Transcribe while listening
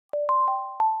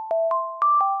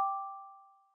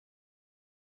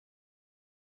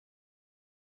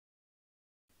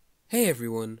Hey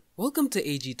everyone, welcome to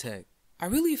AG Tech. I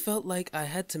really felt like I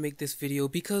had to make this video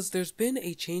because there's been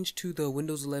a change to the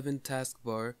Windows 11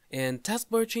 taskbar, and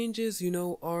taskbar changes,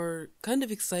 are kind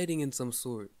of exciting in some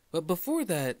sort. But before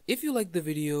that, if you liked the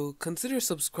video, consider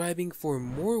subscribing for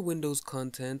more Windows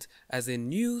content as in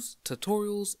news,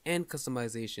 tutorials, and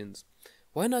customizations.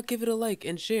 Why not give it a like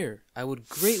and share? I would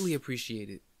greatly appreciate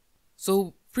it.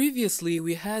 So previously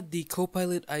we had the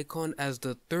Copilot icon as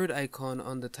the third icon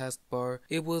on the taskbar.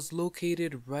 It was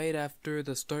located right after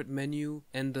the start menu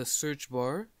and the search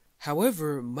bar.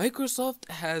 However, Microsoft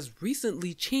has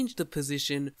recently changed the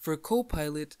position for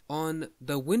Copilot on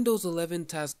the Windows 11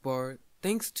 taskbar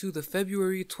thanks to the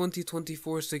February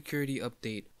 2024 security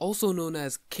update, also known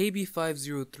as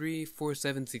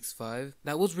KB5034765,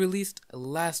 that was released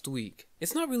last week.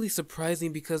 It's not really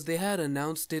surprising because they had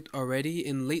announced it already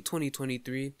in late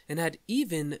 2023 and had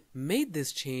even made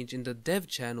this change in the dev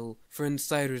channel for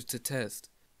insiders to test.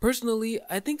 Personally,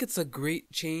 I think it's a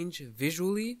great change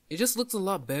visually. It just looks a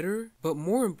lot better, but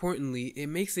more importantly, it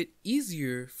makes it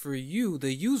easier for you,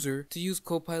 the user, to use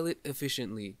Copilot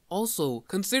efficiently. Also,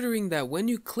 considering that when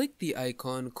you click the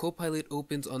icon, Copilot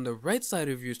opens on the right side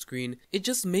of your screen, it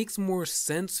just makes more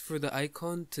sense for the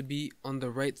icon to be on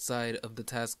the right side of the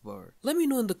taskbar. Let me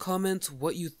know in the comments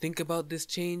what you think about this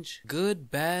change. Good,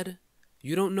 bad,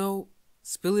 you don't know?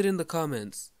 Spill it in the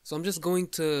comments. So I'm just going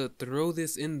to throw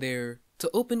this in there. To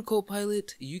open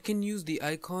Copilot, you can use the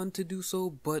icon to do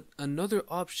so, but another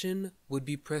option would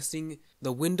be pressing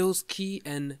the Windows key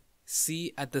and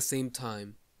C at the same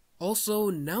time. Also,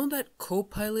 now that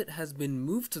Copilot has been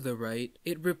moved to the right,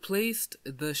 it replaced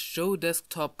the Show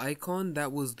Desktop icon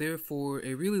that was there for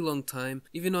a really long time,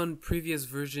 even on previous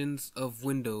versions of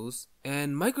Windows.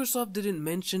 And Microsoft didn't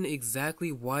mention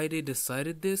exactly why they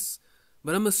decided this,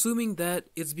 but I'm assuming that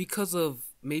it's because of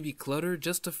maybe clutter,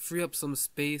 just to free up some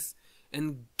space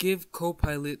and give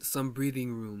Copilot some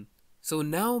breathing room. So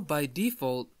now by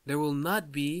default, there will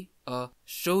not be a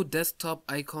Show Desktop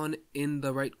icon in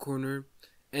the right corner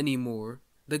anymore.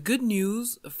 The good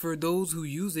news for those who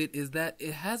use it is that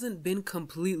it hasn't been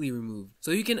completely removed.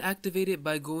 So you can activate it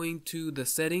by going to the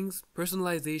settings,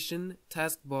 personalization,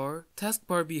 taskbar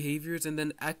behaviors, and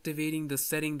then activating the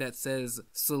setting that says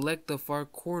select the far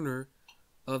corner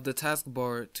of the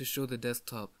taskbar to show the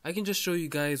desktop. I can just show you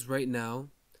guys right now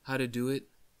how to do it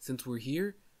since we're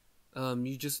here.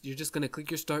 You're just gonna click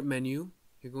your start menu.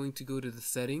 You're going to go to the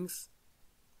settings,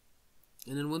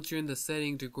 and then once you're in the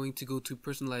settings, you're going to go to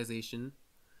personalization,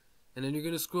 and then you're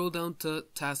gonna scroll down to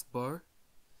taskbar,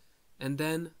 and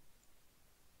then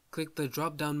click the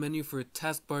drop down menu for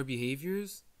taskbar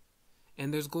behaviors,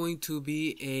 and there's going to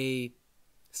be a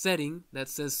setting that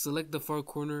says select the far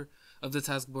corner of the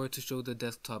taskbar to show the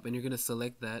desktop, and you're gonna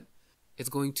select that. It's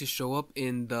going to show up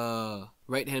in the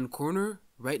right hand corner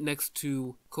right next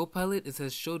to Copilot. It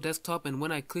says show desktop, and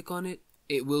when I click on it,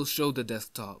 it will show the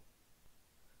desktop.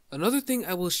 Another thing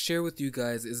I will share with you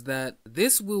guys is that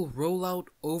this will roll out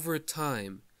over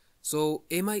time. So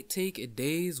it might take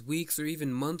days, weeks, or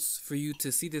even months for you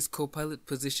to see this Copilot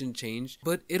position change,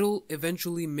 but it'll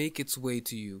eventually make its way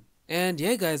to you. And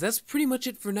yeah guys, that's pretty much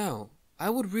it for now. I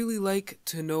would really like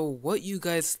to know what you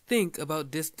guys think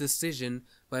about this decision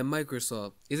by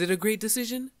Microsoft. Is it a great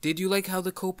decision? Did you like how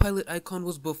the Copilot icon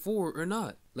was before or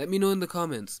not? Let me know in the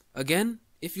comments. Again,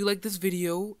 if you like this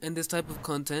video and this type of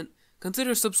content,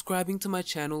 consider subscribing to my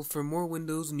channel for more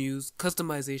Windows news,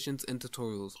 customizations, and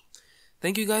tutorials.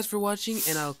 Thank you guys for watching,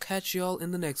 and I'll catch y'all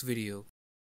in the next video.